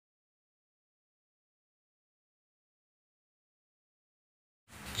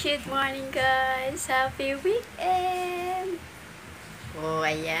Good morning guys! Happy weekend! Oh,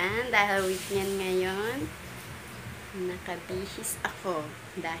 ayan. Dahil weekend ngayon, nakabihis ako.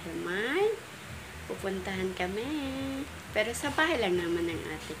 Dahil may pupuntahan kami. Pero sa bahay lang naman ng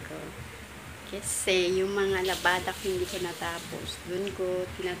ate ko. Kasi yung mga labada ko hindi ko natapos. Doon ko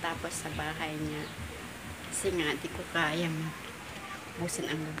tinatapos sa bahay niya. Kasi nga, di ko kaya busan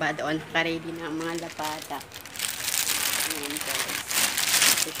ang labada. O, naka-ready na ang mga labada. Ayan guys.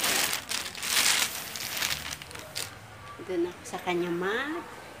 Doon ako sa kanya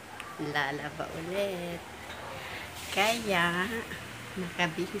lalaba ulit. Kaya,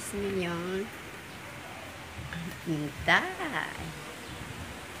 nakabihis ngayon ang inday.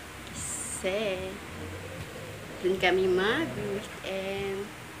 Kasi, doon kami mag-weekend.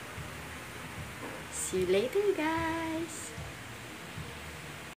 See you later, guys!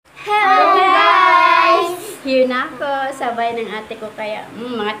 Hello, guys! Here na ako, sabay ng ate ko kaya,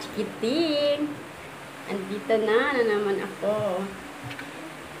 mga chikiting. Andito na naman ako.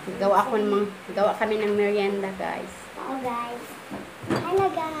 Gawa kami ng merienda, guys. Oh, guys. Hello,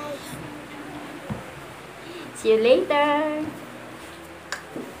 guys. See you later.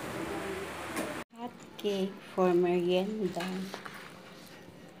 Hot cake for merienda.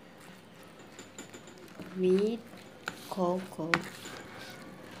 With cocoa.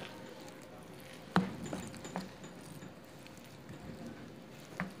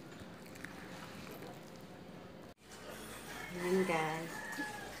 Ayan, guys.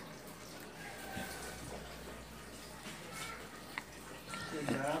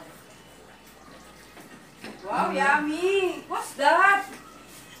 Wow, yummy! What's that?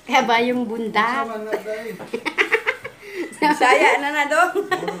 Kaya ba yung bunda? Masaya na dong.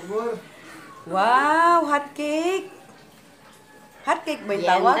 Wow, hot cake. Hot cake ba yung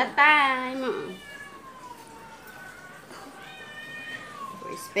tawag? Merienda time.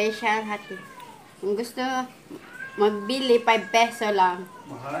 Special hot cake. Kung gusto magbili, 5 peso lang.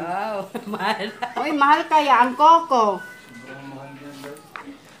 Wow, mahal. Uy, mahal kaya ang coco.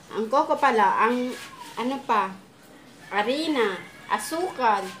 Ang coco pala, ang ano pa, harina,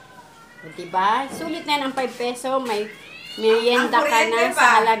 asukal. O, diba? Sulit na ng 5 peso, may merienda ka na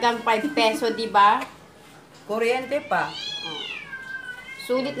sa halagang 5 peso, diba? Kuryente pa. Oh.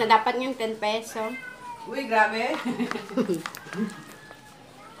 Sulit na, dapat yung 10 peso. Uy, grabe.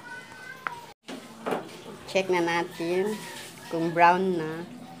 Check na natin kung brown na.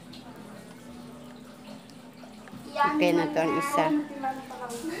 Okay na to ang isa.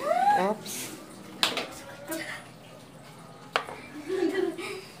 Oops.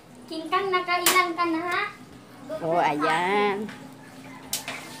 Kingkang, nakailan ka na, ha? Oh, ayan.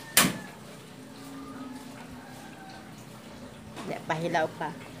 Pahilaw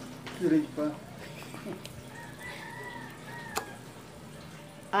pa. Kirig pa.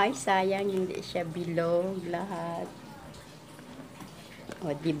 Ay, sayang, hindi siya bilog lahat.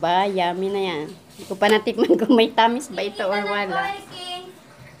 O, diba? Yummy na yan. Hindi ko pa natikman kung may tamis ba ito or wala.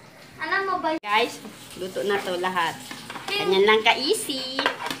 Alam mo ba? Guys, luto na to lahat. Ganyan lang ka-easy.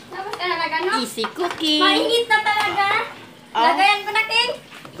 Tapos ka na nagano? Easy cooking. Mahingit na talaga. Oh. Lagayan ko na, King.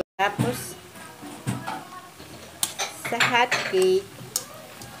 Tapos, sa hot cake,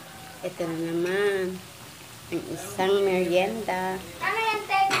 ito na naman. Ang isang merienda. Ano yan,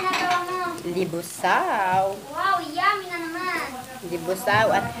 Te? Ginagawa mo? Libusaw. Wow, yummy na naman. Libusaw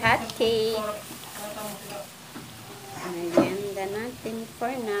at hot cake. Merienda natin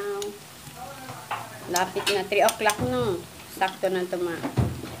for now. Lapit na 3 o'clock no. Sakto na ito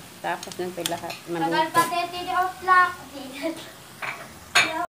tapos na ito lahat. Tagal pa, Maluto. Te. Tidi o'clock.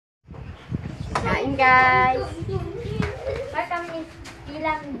 Kain guys. Ba't kami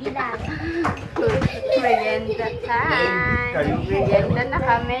bilang-bilang? Merienda time. Merienda na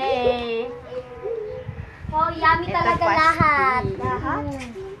kami. Wow, yummy Ito, talaga pasty. lahat. Lahat.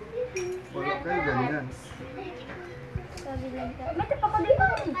 Wala kayo ganyan. Mati pa ko dito.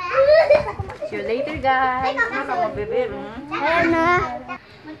 See you later guys. Ayan na.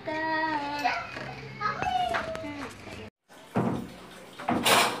 Mata.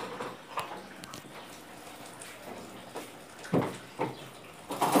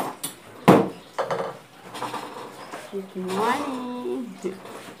 Good morning.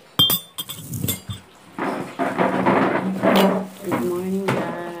 Good morning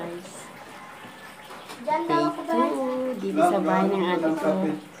guys. Diyan daw ako ba? Dito sa bahay ng ate ko.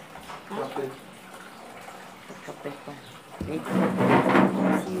 Kape. Kape. Kape pa. Wait.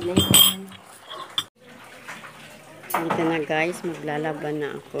 See you later. Dito na guys, maglalaban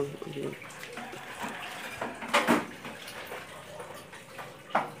na ako.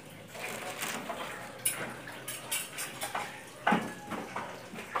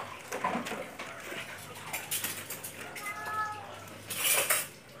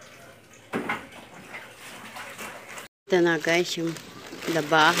 na guys yung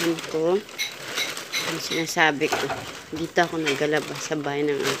labahan ko. Ang sinasabi ko. Dito ako naglalaba sa bahay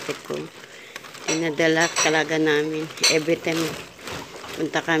ng ate ko. Pinadala talaga namin. Every time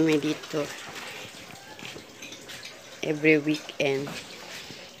punta kami dito. Every weekend.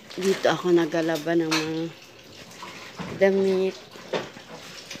 Dito ako naglalaba ng mga damit.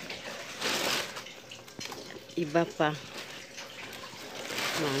 Iba pa.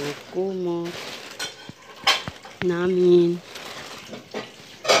 Mga kumot. Namin.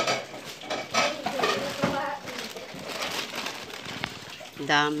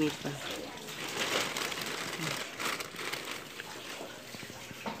 Dami pa.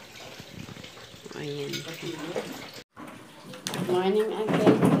 Ayan. Morning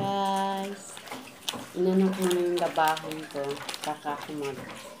again, guys. Inanok mo na yung labahan ko. Saka ako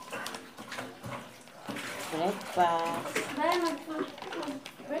breakfast. Bay,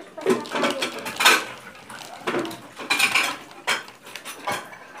 mag-breakfast na tayo.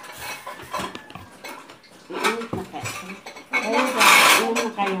 Iinit na kayo. Inom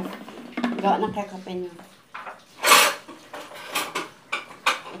na kayo. Gawa na kayo kape niyo.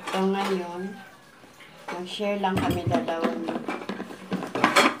 Ito ngayon, mag-share lang kami dalawa niyo.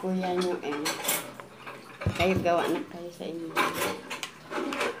 Kuya niyo kayo gawa na kayo sa inyo.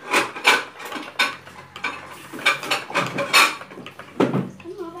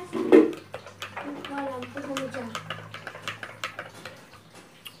 Walang po kami dyan.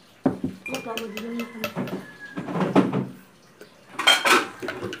 Magpamagilin na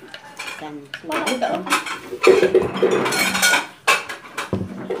kami. Ito.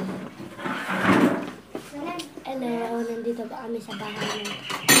 Hello, nandito ba kami sa bahay ng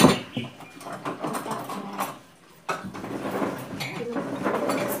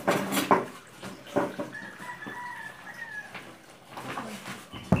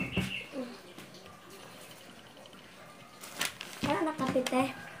Ano nakapite?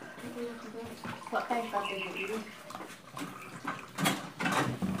 Huwag tayong kape dito.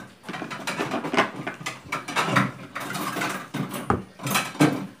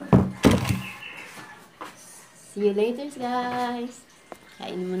 See you later, guys.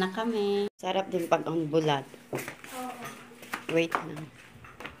 Kain muna kami. Sarap din pag ang bulat. Oo. Wait lang.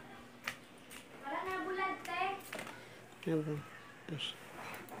 Wala na bulat, te. Aba. Ush.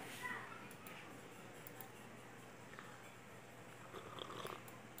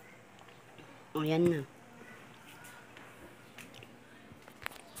 O, yan na.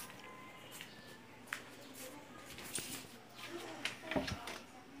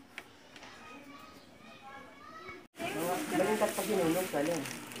 Balikat pag hinulog ka lang.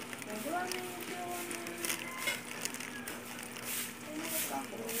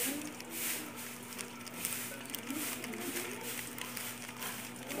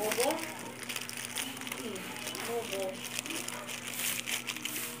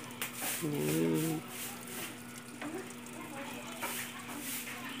 Yan.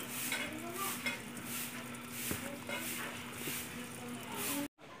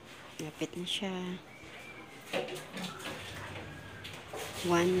 Lapit na siya.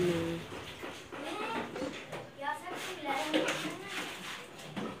 One na.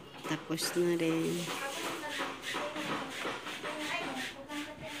 Tapos na rin.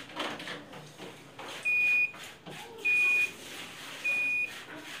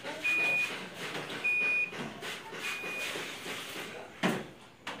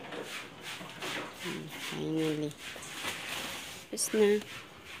 Finally. Tapos na.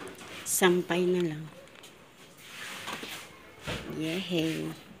 Sampay na lang. Yehey.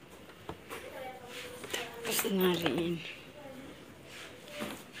 Tapos na rin.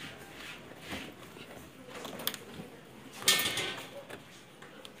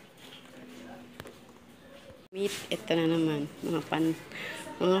 Ito na naman.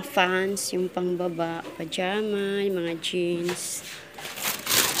 Mga fans, yung pangbaba, pajama, yung mga jeans.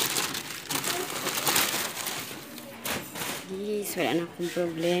 Yes, wala na akong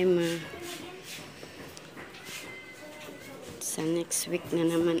problema. Sa next week na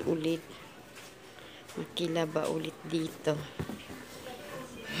naman ulit. Makilaba ulit dito.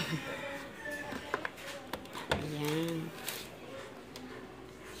 Ayan.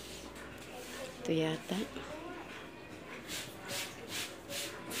 Ito yata.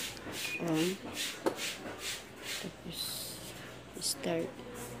 On. Tapos, start.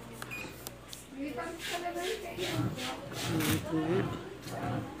 Ito na.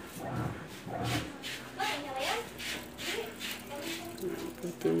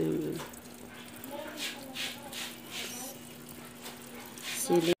 Ito naman.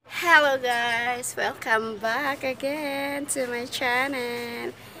 Hello guys! Welcome back again to my channel.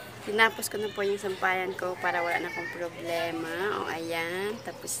 Tinapos ko na po yung sampayan ko para wala na akong problema. O, ayan.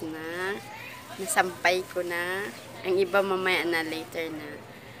 Tapos na. Nasampay ko na. Ang iba mamaya na, later na.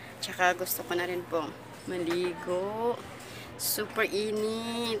 Tsaka gusto ko na rin po maligo. Super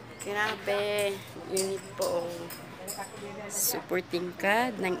init. Grabe. Init po. Super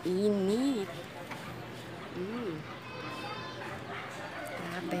tingkad ng init.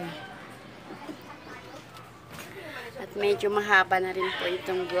 Grabe. At medyo mahaba na rin po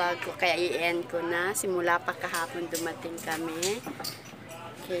itong vlog ko. Kaya i-end ko na. Simula pa kahapon dumating kami.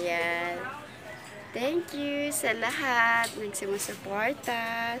 Kaya, thank you sa lahat ng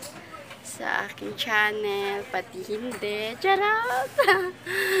sumusuporta sa aking channel. Pati hindi. Charot!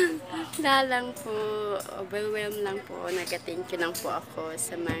 Lang po. Overwhelmed lang po. Nag-thank you lang po ako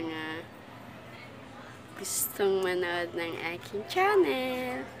sa mga gustong manood ng aking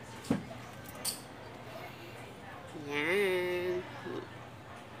channel. Yan.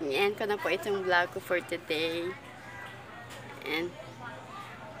 I-end ko na po itong vlog ko for today. And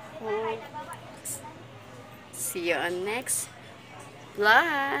hope see you on next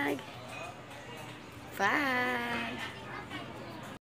vlog. Bye!